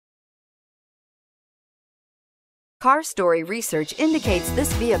Car Story research indicates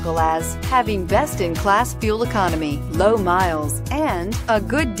this vehicle as having best-in-class fuel economy, low miles, and a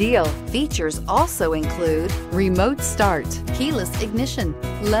good deal. Features also include remote start, keyless ignition,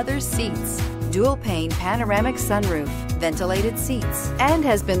 leather seats, dual-pane panoramic sunroof, ventilated seats, and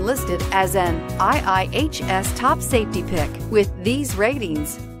has been listed as an IIHS Top Safety Pick with these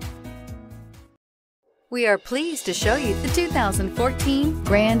ratings. We are pleased to show you the 2014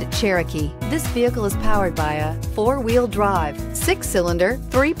 Grand Cherokee. This vehicle is powered by a 4-wheel drive, 6-cylinder,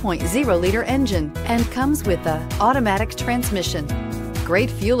 3.0-liter engine and comes with an automatic transmission.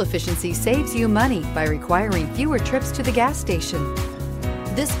 Great fuel efficiency saves you money by requiring fewer trips to the gas station.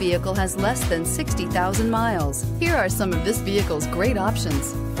 This vehicle has less than 60,000 miles. Here are some of this vehicle's great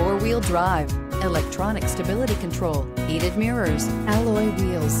options: 4-wheel drive, electronic stability control, heated mirrors, alloy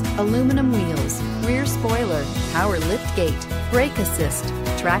wheels, aluminum wheels, rear spoiler, power liftgate, brake assist,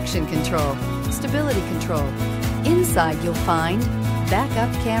 traction control, stability control. Inside you'll find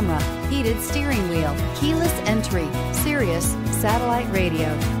backup camera, heated steering wheel, keyless entry, Sirius satellite radio,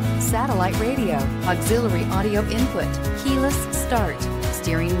 auxiliary audio input, keyless start,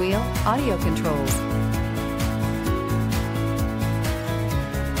 steering wheel audio controls.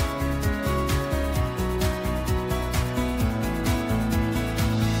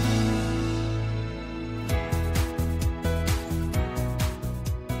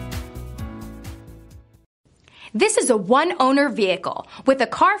 This is a one-owner vehicle with a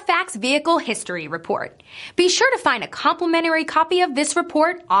CARFAX Vehicle History Report. Be sure to find a complimentary copy of this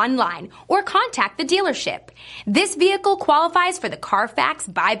report online or contact the dealership. This vehicle qualifies for the CARFAX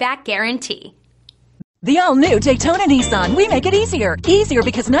Buyback Guarantee. The all-new Daytona Nissan. We make it easier. Easier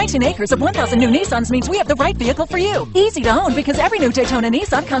because 19 acres of 1,000 new Nissans means we have the right vehicle for you. Easy to own because every new Daytona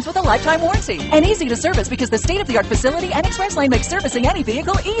Nissan comes with a lifetime warranty. And easy to service because the state-of-the-art facility and express lane makes servicing any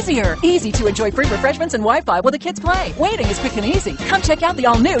vehicle easier. Easy to enjoy free refreshments and Wi-Fi while the kids play. Waiting is quick and easy. Come check out the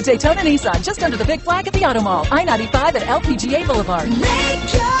all-new Daytona Nissan just under the big flag at the Automall. I-95 at LPGA Boulevard.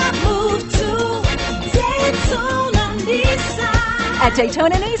 Make your move to Daytona Nissan. At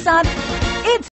Daytona Nissan, it's